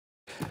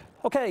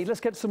OK, let's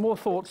get some more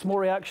thoughts,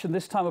 more reaction.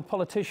 This time a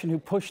politician who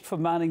pushed for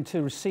Manning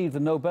to receive the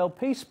Nobel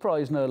Peace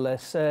Prize, no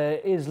less.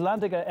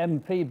 Icelandic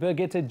MP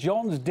Birgitta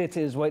Jónsdottir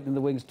is waiting in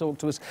the wings to talk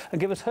to us and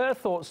give us her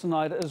thoughts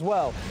tonight as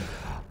well.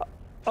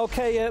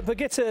 OK,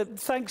 Birgitta,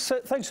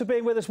 thanks for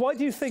being with us. Why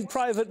do you think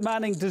Private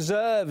Manning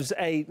deserves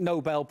a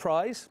Nobel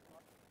Prize?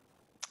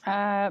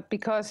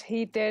 Because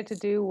he dared to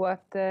do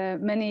what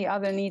many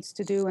other needs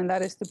to do, and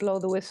that is to blow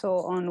the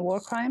whistle on war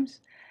crimes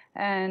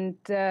and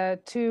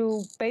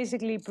to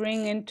basically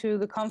bring into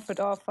the comfort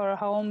of our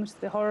homes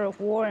the horror of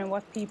war and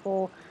what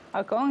people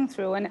are going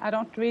through. And I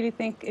don't really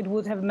think it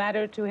would have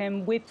mattered to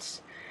him which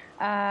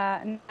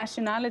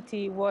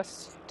nationality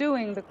was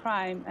doing the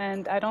crime.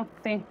 And I don't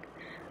think,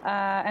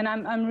 and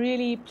I'm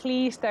really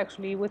pleased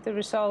actually with the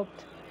result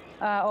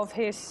of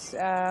his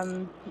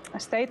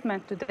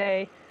statement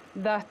today,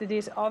 that it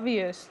is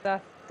obvious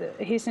that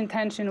his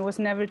intention was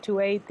never to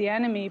aid the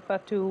enemy,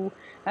 but to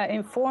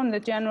inform the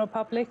general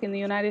public in the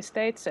United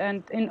States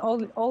and in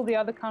all the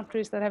other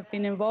countries that have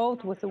been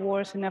involved with the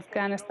wars in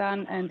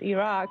Afghanistan and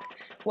Iraq,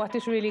 what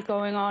is really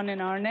going on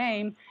in our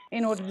name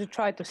in order to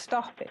try to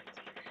stop it.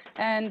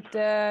 And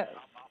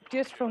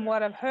just from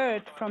what I've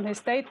heard from his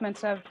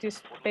statements, I've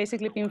just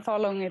basically been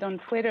following it on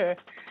Twitter.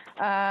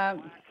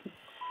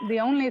 The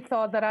only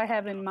thought that I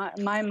have in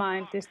my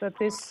mind is that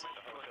this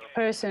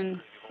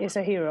person is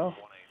a hero.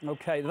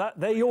 OK,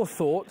 they're your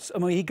thoughts. I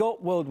mean, he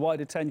got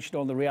worldwide attention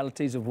on the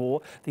realities of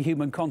war, the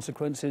human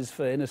consequences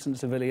for innocent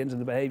civilians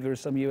and the behaviour of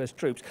some US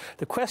troops.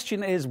 The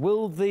question is,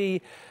 will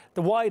the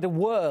wider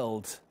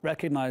world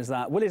recognise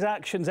that? Will his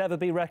actions ever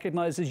be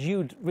recognised as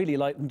you'd really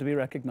like them to be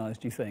recognised,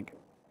 do you think?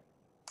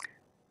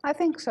 I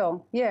think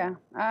so, yeah.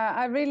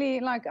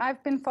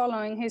 I've been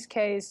following his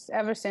case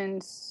ever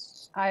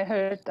since I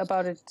heard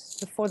about it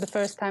for the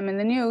first time in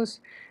the news.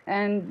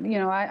 And, you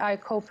know, I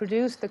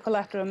co-produced the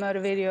Collateral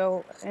murder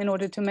video in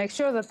order to make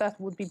sure that that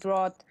would be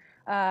brought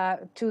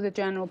to the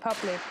general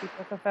public,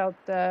 because I felt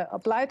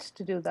obliged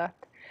to do that.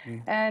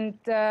 And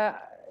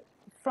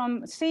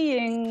from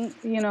seeing,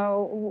 you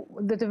know,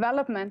 the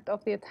development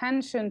of the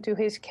attention to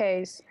his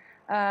case,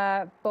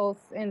 both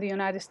in the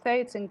United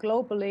States and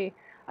globally,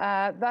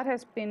 that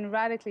has been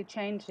radically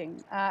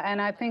changing.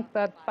 And I think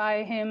that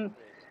by him,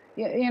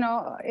 you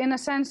know, in a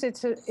sense,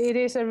 it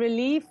is a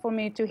relief for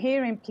me to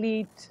hear him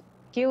plead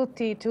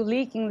guilty to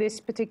leaking this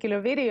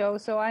particular video.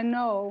 So I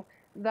know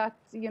that,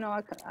 you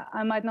know,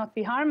 I might not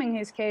be harming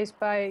his case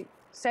by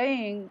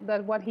saying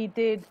that what he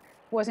did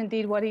was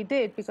indeed what he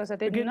did, because I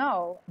didn't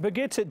know.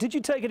 Birgitta, did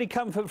you take any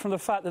comfort from the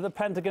fact that the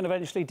Pentagon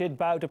eventually did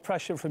bow to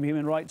pressure from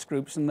human rights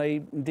groups, and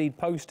they indeed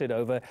posted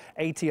over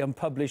 80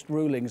 unpublished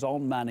rulings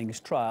on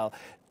Manning's trial?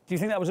 Do you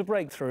think that was a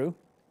breakthrough?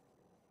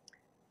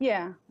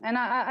 Yeah, and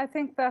I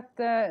think that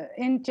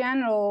in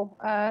general,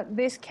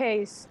 this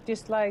case,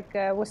 just like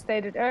was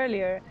stated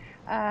earlier,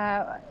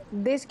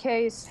 this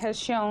case has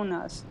shown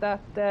us that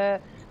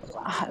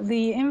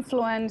the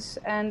influence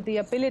and the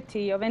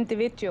ability of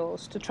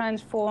individuals to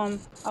transform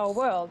our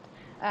world.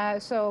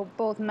 So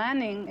both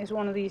Manning is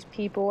one of these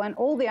people, and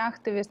all the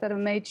activists that have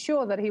made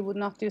sure that he would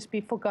not just be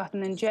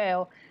forgotten in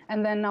jail.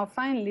 And then now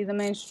finally the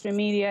mainstream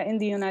media in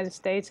the United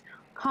States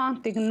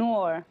can't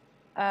ignore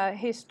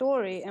his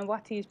story and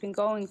what he's been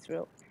going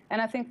through.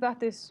 And I think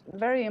that is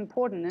very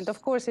important. And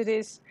of course it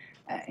is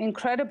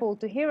incredible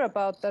to hear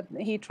about that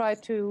he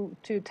tried to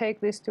take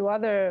this to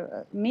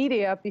other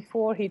media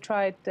before he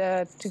tried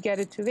to get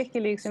it to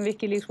WikiLeaks, and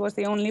WikiLeaks was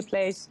the only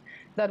place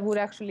that would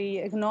actually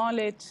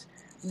acknowledge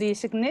the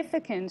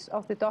significance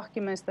of the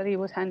documents that he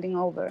was handing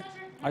over.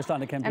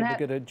 Icelandic MP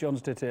Birgitta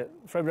Jonsdottir.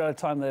 We're out of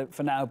time there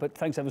for now, but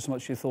thanks ever so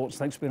much for your thoughts.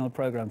 Thanks for being on the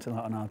programme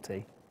tonight on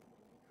RT.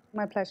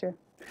 My pleasure.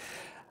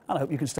 And I hope you can stay